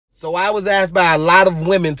So I was asked by a lot of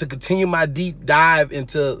women to continue my deep dive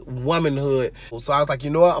into womanhood. So I was like,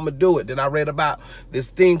 you know what, I'm gonna do it. Then I read about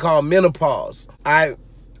this thing called menopause.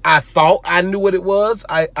 I thought I knew what it was.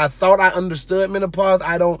 I thought I understood menopause.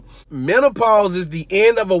 I don't. Menopause is the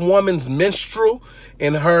end of a woman's menstrual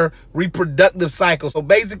and her reproductive cycle. So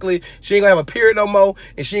basically, she ain't gonna have a period no more,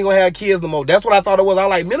 and she ain't gonna have kids no more. That's what I thought it was. I was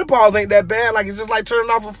like, menopause ain't that bad. Like, it's just like turning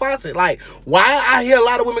off a faucet. Like, why I hear a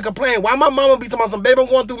lot of women complain? Why my mama be talking about some, baby, I'm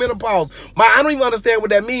going through menopause. I don't even understand what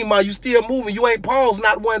that means, ma. You still moving. You ain't paused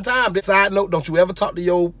not one time. Side note, don't you ever talk to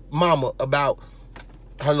your mama about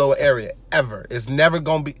her lower area, ever. It's never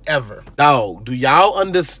gonna be ever. Dog, do y'all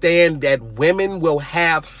understand that women will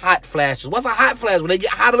have hot flashes? What's a hot flash? When they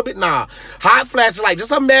get hot a little bit? Nah. Hot flashes, like,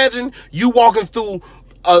 just imagine you walking through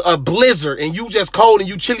a blizzard and you just cold and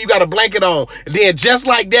you chilly, you got a blanket on. And then just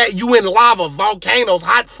like that, you in lava, volcanoes,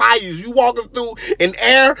 hot fires. You walking through an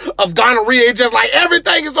air of gonorrhea. It's just like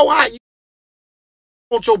everything is so hot. You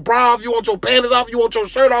want your bra off, you want your panties off, you want your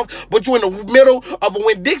shirt off, but you in the middle of a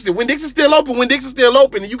Winn-Dixie. Winn-Dixie's still open, Winn-Dixie's still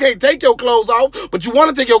open, and you can't take your clothes off, but you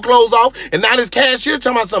want to take your clothes off, and now this cashier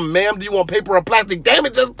talking about something, ma'am, do you want paper or plastic? Damn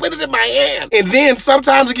it, just put it in my hand. And then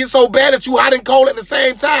sometimes it gets so bad that you hot and cold at the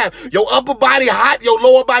same time. Your upper body hot, your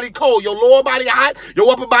lower body cold. Your lower body hot,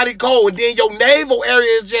 your upper body cold, and then your navel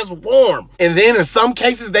area is just warm. And then in some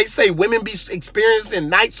cases, they say women be experiencing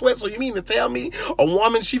night sweats, so you mean to tell me a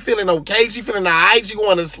woman, she feeling okay, she feeling all right, she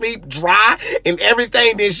going to sleep dry and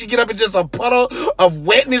everything, then she get up and just a puddle of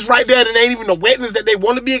wetness right there that ain't even the wetness that they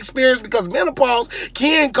want to be experienced, because menopause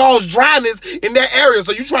can cause dryness in that area.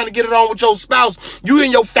 So you trying to get it on with your spouse, you in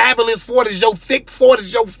your fabulous 40s, your thick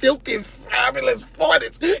 40s, your filthy fabulous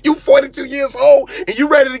 40s. You 42 years old and you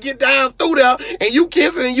ready to get down through there and you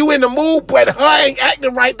kissing and you in the mood, but her ain't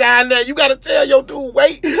acting right down there. You gotta tell your dude,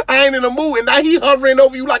 wait, I ain't in the mood. And now he hovering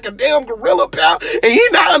over you like a damn gorilla, pal, and he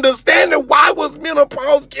not understanding why was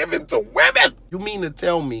menopause given to women. You mean to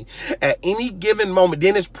tell me at any given moment,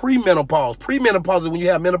 then it's premenopause. Premenopause is when you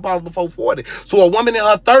have menopause before 40. So a woman in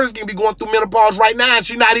her 30s can be going through menopause right now and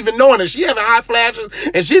she not even knowing it. She having hot flashes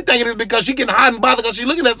and she thinking it's because she getting hot and bothered because she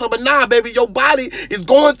looking at something. But nah, baby, your body is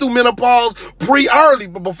going through menopause pre-early.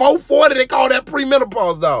 But before 40, they call that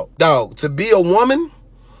premenopause, dog. Dog, to be a woman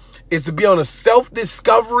is to be on a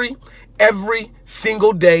self-discovery every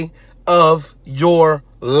single day of your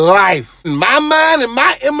life. In my mind, in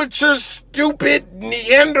my immature, stupid,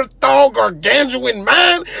 Neanderthal, gargantuan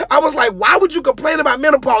mind, I was like, why would you complain about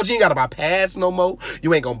menopause? You ain't gotta buy pads no more.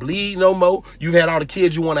 You ain't gonna bleed no more. You've had all the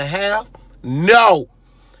kids you wanna have. No.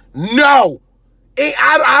 No.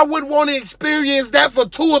 I wouldn't want to experience that for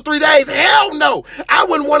 2 or 3 days. Hell no. I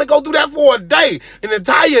wouldn't want to go through that for a day. An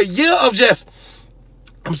entire year of just,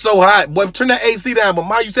 I'm so hot. Boy, turn that AC down. But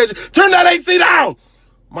Ma, you said, turn that AC down.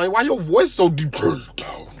 Man, why your voice so deep? Turn it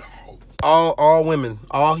down now. All women,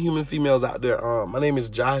 all human females out there, my name is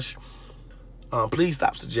Josh. Please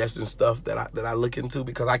stop suggesting stuff that I look into,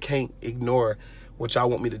 because I can't ignore what y'all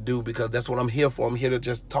want me to do, because that's what I'm here for. I'm here to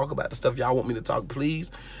just talk about the stuff y'all want me to talk.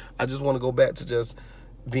 Please, I just want to go back to just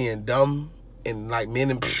being dumb and like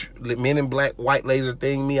men in black, white laser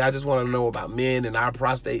thing me. I just want to know about men and our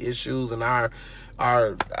prostate issues and I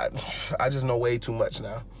just know way too much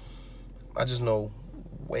now. I just know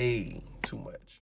way too much.